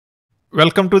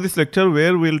Welcome to this lecture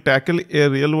where we'll tackle a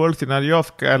real-world scenario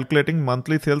of calculating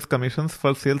monthly sales commissions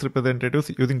for sales representatives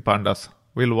using Pandas.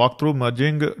 We'll walk through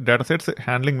merging datasets,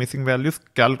 handling missing values,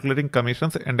 calculating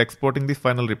commissions, and exporting the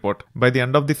final report. By the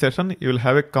end of the session, you will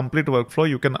have a complete workflow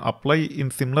you can apply in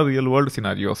similar real-world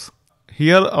scenarios.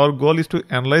 Here, our goal is to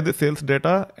analyze the sales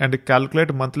data and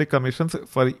calculate monthly commissions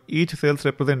for each sales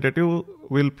representative.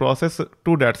 Will process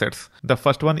two datasets. The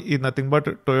first one is nothing but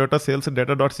Toyota sales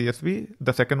data.csv.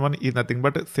 The second one is nothing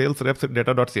but sales reps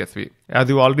data.csv. As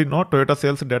you already know, Toyota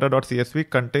sales data.csv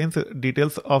contains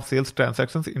details of sales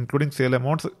transactions, including sale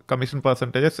amounts, commission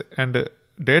percentages, and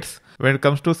dates. When it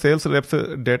comes to sales reps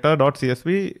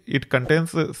data.csv, it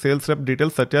contains sales rep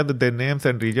details such as their names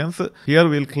and regions. Here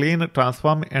we'll clean,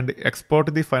 transform, and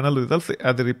export the final results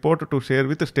as a report to share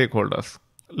with stakeholders.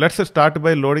 Let's start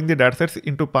by loading the datasets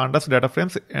into Pandas data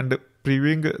frames and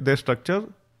previewing their structure.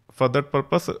 For that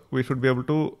purpose, we should be able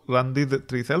to run these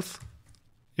three cells.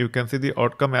 You can see the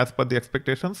outcome as per the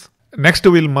expectations. Next,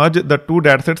 we'll merge the two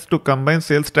datasets to combine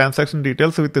sales transaction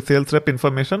details with the sales rep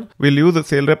information. We'll use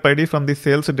sales rep ID from the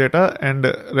sales data and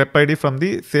rep ID from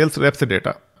the sales reps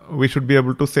data. We should be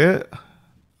able to say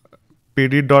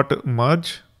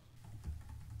pd.merge,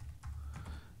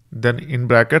 then in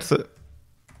brackets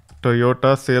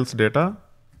Toyota sales data.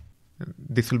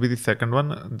 This will be the second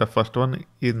one. The first one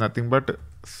is nothing but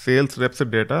sales reps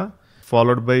data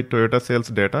followed by Toyota sales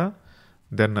data,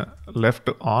 then left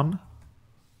on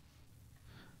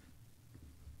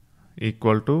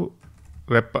equal to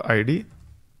rep ID,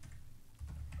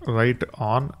 right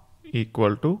on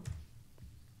equal to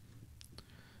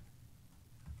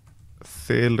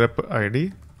sale rep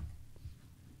ID,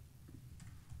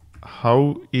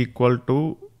 how equal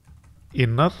to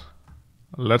inner.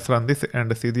 Let's run this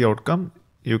and see the outcome.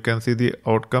 You can see the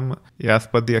outcome as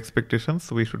per the expectations.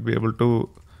 We should be able to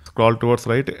scroll towards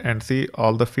right and see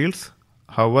all the fields.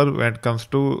 However, when it comes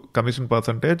to commission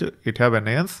percentage, it have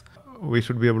NANs. We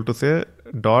should be able to say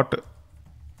dot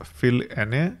fill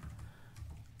NA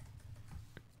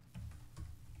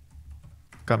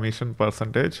commission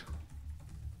percentage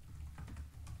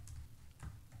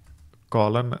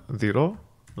colon 0.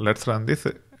 Let's run this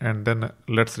and then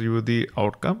let's review the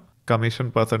outcome.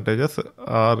 Commission percentages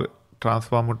are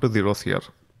transformed to zeros here.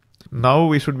 Now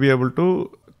we should be able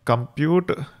to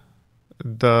compute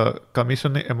the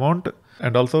commission amount,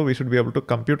 and also we should be able to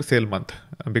compute sale month,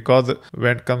 because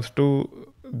when it comes to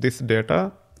this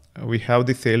data we have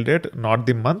the sale date, not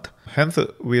the month. Hence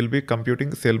we'll be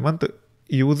computing sale month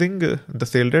using the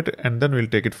sale date and then we'll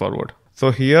take it forward.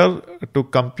 So here to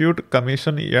compute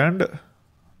commission and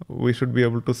we should be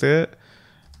able to say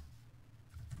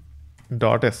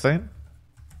dot assign,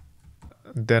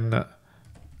 then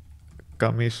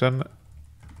commission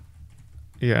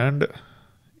and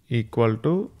equal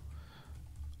to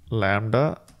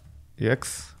lambda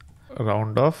x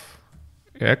round of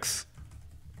x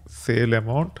sale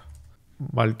amount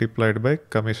multiplied by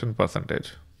commission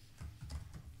percentage.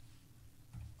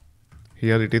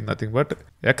 Here it is nothing but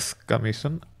x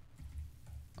commission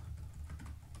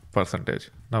percentage.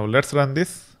 Now let's run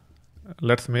this.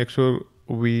 Let's make sure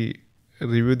we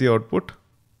review the output.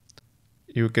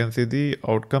 You can see the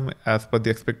outcome as per the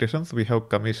expectations. We have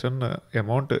commission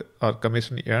amount or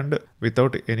commission end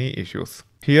without any issues.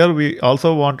 Here we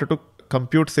also wanted to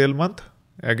compute sale month.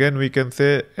 Again we can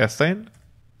say assign,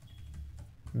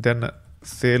 then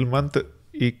sale month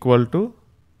equal to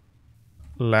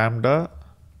lambda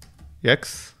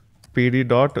x pd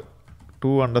dot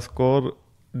to underscore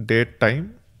date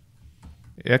time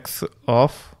x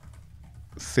of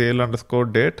sale underscore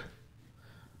date.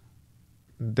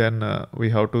 Then we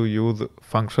have to use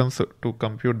functions to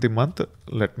compute the month.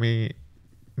 Let me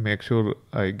make sure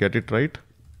I get it right.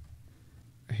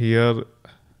 Here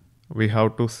we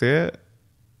have to say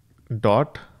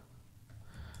dot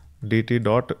dt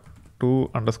dot to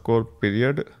underscore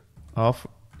period of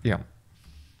m.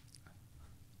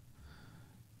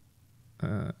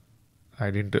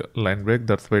 I didn't line break,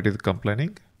 that's why it is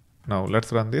complaining. Now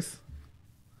let's run this.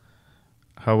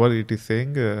 However, it is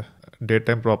saying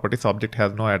datetime properties object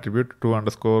has no attribute to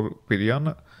underscore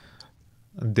period.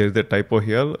 There is a typo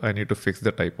here. I need to fix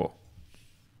the typo.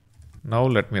 Now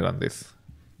let me run this.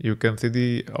 You can see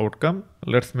the outcome.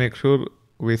 Let's make sure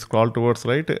we scroll towards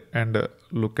right and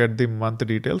look at the month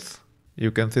details. You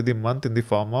can see the month in the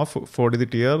form of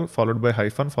 4-digit year followed by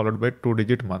hyphen followed by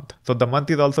 2-digit month. So the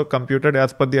month is also computed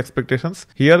as per the expectations.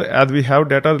 Here, as we have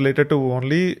data related to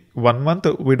only one month,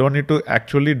 we don't need to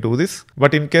actually do this.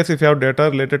 But in case if you have data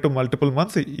related to multiple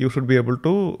months, you should be able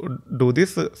to do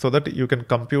this so that you can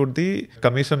compute the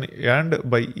commission earned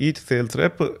by each sales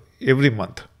rep every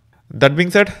month. That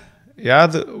being said,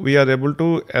 as we are able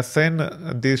to assign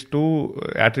these two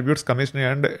attributes, commission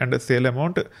and sale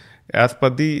amount, as per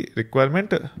the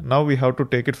requirement. Now we have to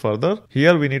take it further.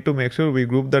 Here we need to make sure we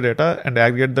group the data and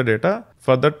aggregate the data.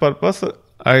 For that purpose,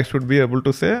 I should be able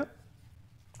to say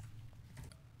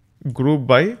group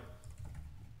by.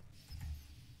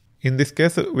 In this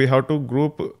case, we have to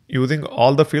group using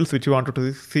all the fields which you wanted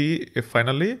to see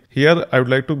finally. Here I would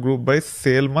like to group by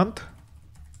sale month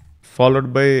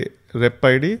followed by rep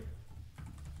ID.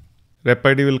 Rep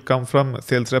ID will come from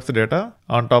sales reps data.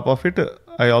 On top of it,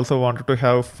 I also wanted to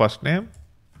have first name,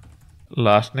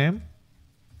 last name.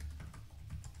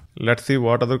 Let's see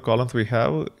what other columns we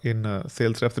have in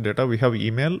sales reps data. We have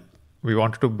email. We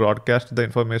wanted to broadcast the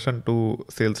information to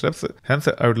sales reps. Hence,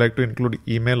 I would like to include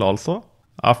email also.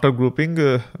 After grouping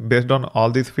based on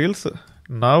all these fields,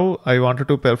 now I wanted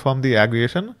to perform the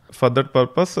aggregation. For that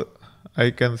purpose, I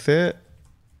can say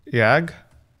ag,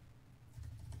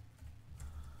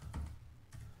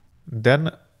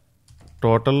 then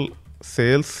total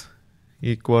sales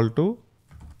equal to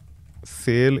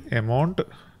sale amount.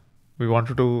 We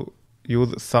wanted to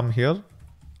use sum here.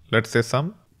 Let's say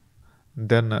sum.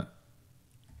 Then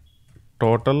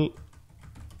total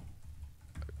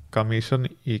commission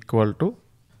equal to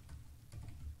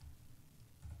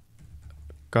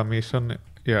commission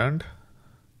earned.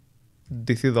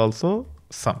 This is also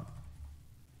sum.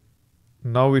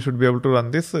 Now we should be able to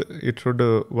run this. It should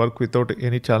work without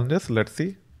any challenges. Let's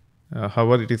see.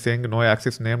 However, it is saying no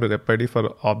access named rep ID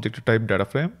for object type data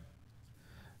frame.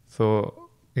 So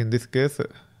in this case,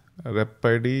 rep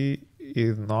ID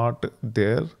is not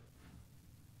there.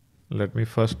 Let me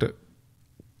first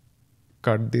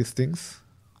cut these things.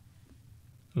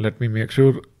 Let me make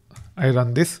sure I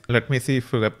run this. Let me see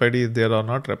if rep ID is there or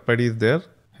not. Rep ID is there.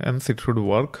 Hence it should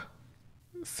work.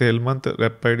 Sale month,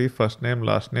 rep ID, first name,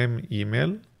 last name,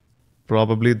 email.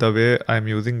 Probably the way I'm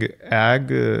using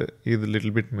ag is a little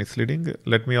bit misleading.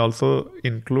 Let me also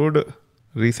include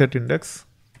reset index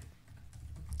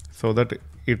so that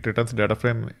it returns data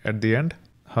frame at the end.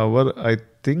 However, I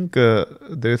think there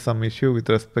is some issue with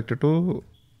respect to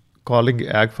calling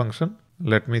ag function.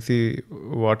 Let me see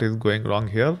what is going wrong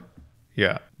here.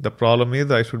 Yeah, the problem is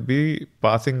I should be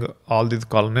passing all these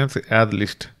column names as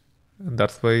list.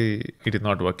 That's why it is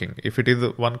not working. If it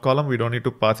is one column, we don't need to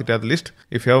pass it as list.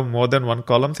 If you have more than one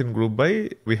columns in group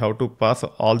by, we have to pass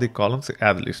all the columns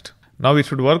as list. Now it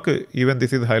should work. Even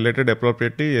this is highlighted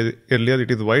appropriately. Earlier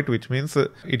it is white, which means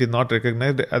it is not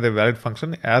recognized as a valid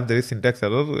function as there is syntax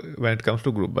error when it comes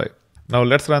to group by. Now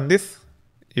let's run this.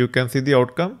 You can see the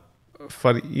outcome.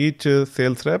 For each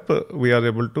sales rep, we are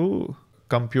able to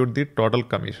compute the total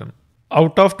commission.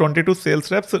 Out of 22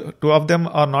 sales reps, 2 of them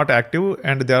are not active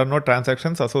and there are no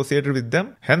transactions associated with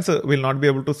them. Hence, we'll not be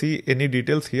able to see any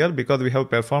details here because we have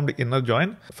performed inner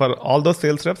join. For all those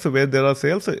sales reps where there are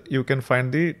sales, you can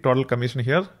find the total commission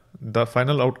here. The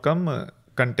final outcome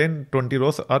contain 20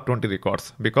 rows or 20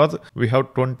 records because we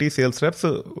have 20 sales reps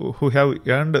who have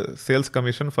earned sales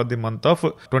commission for the month of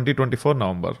 2024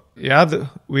 November. As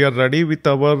we are ready with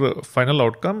our final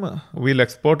outcome, we'll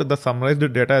export the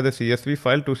summarized data as a CSV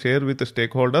file to share with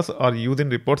stakeholders or use in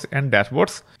reports and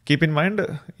dashboards. Keep in mind,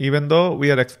 even though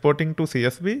we are exporting to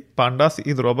CSV, Pandas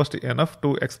is robust enough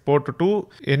to export to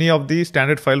any of the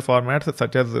standard file formats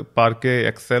such as Parquet,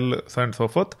 Excel, so on and so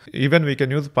forth. Even we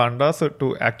can use Pandas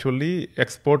to actually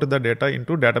export the data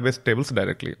into database tables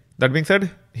directly. That being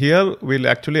said, here we'll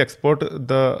actually export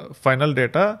the final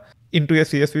data into a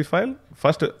CSV file.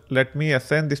 First, let me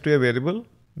assign this to a variable.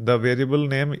 The variable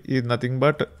name is nothing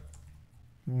but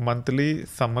monthly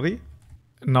summary.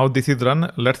 Now this is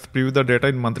run. Let's preview the data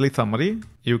in monthly summary.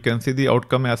 You can see the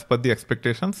outcome as per the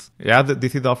expectations. As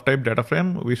this is of type data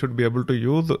frame, we should be able to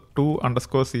use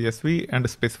to_CSV and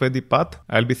specify the path.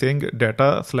 I'll be saying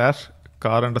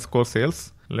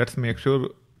data/car_sales. Let's make sure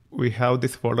we have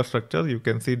this folder structure. You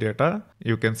can see data,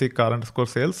 you can see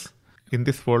car_sales. In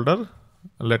this folder,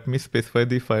 let me specify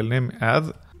the file name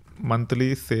as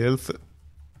monthly sales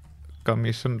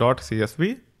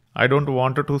commission.csv. I don't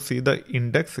want to see the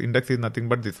index. Index is nothing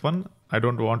but this one. I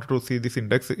don't want to see this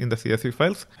index in the CSV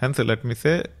files. Hence, let me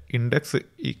say index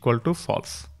equal to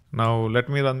false. Now let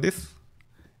me run this.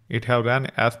 It have ran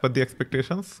as per the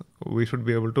expectations. We should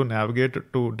be able to navigate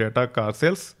to data car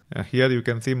sales. Here you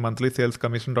can see monthly sales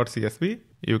commission.csv.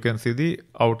 You can see the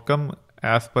outcome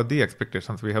as per the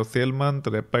expectations. We have sale month,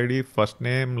 rep ID, first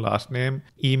name, last name,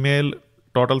 email,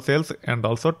 total sales, and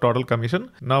also total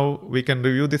commission. Now we can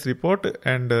review this report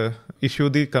and issue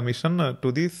the commission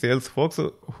to the sales folks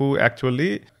who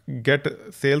actually get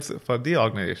sales for the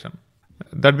organization.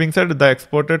 That being said, the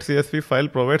exported CSV file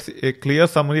provides a clear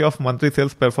summary of monthly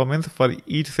sales performance for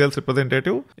each sales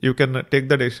representative. You can take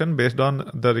the decision based on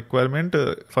the requirement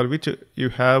for which you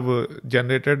have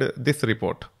generated this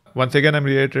report. Once again, I'm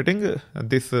reiterating,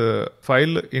 this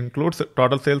file includes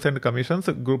total sales and commissions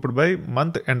grouped by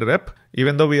month and rep.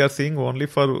 Even though we are seeing only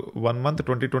for 1 month,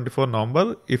 2024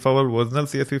 November, if our original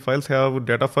CSV files have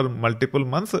data for multiple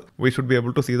months, we should be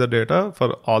able to see the data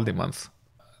for all the months.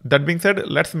 That being said,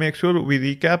 let's make sure we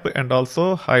recap and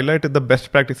also highlight the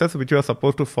best practices which you are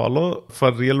supposed to follow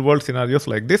for real world scenarios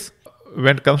like this.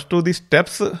 When it comes to the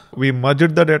steps, we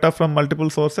merged the data from multiple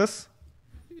sources.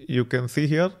 You can see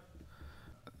here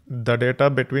the data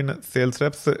between sales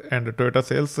reps and Toyota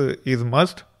sales is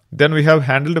merged. Then we have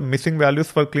handled missing values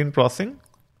for clean processing.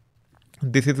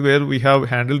 This is where we have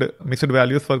handled missed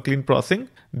values for clean processing.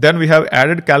 Then we have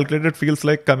added calculated fields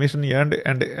like commission earned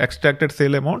and extracted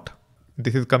sale amount.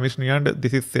 This is commission earned,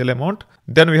 this is sale amount.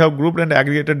 Then we have grouped and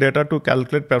aggregated data to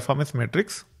calculate performance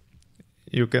metrics.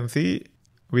 You can see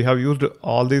we have used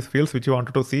all these fields which you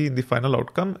wanted to see in the final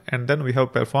outcome, and then we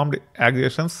have performed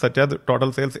aggregations such as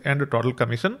total sales and total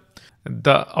commission.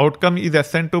 The outcome is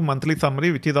assigned to monthly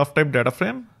summary, which is of type data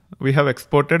frame. We have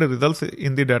exported results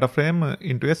in the data frame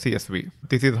into a CSV.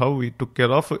 This is how we took care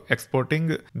of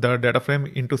exporting the data frame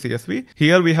into CSV.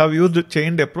 Here we have used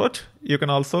chained approach. You can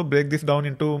also break this down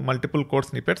into multiple code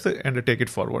snippets and take it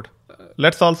forward.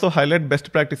 Let's also highlight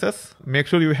best practices. Make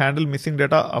sure you handle missing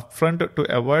data upfront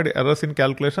to avoid errors in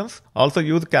calculations. Also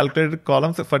use calculated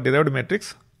columns for derived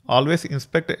metrics. Always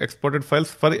inspect exported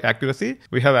files for accuracy.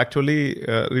 We have actually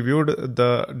reviewed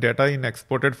the data in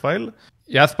exported file.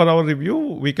 As per our review,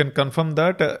 we can confirm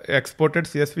that exported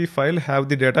CSV file have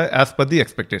the data as per the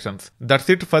expectations. That's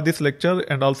it for this lecture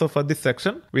and also for this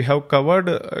section. We have covered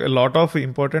a lot of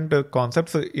important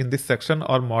concepts in this section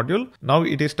or module. Now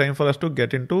it is time for us to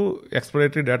get into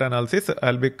exploratory data analysis.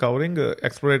 I'll be covering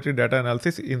exploratory data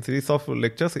analysis in series of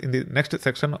lectures in the next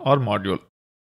section or module.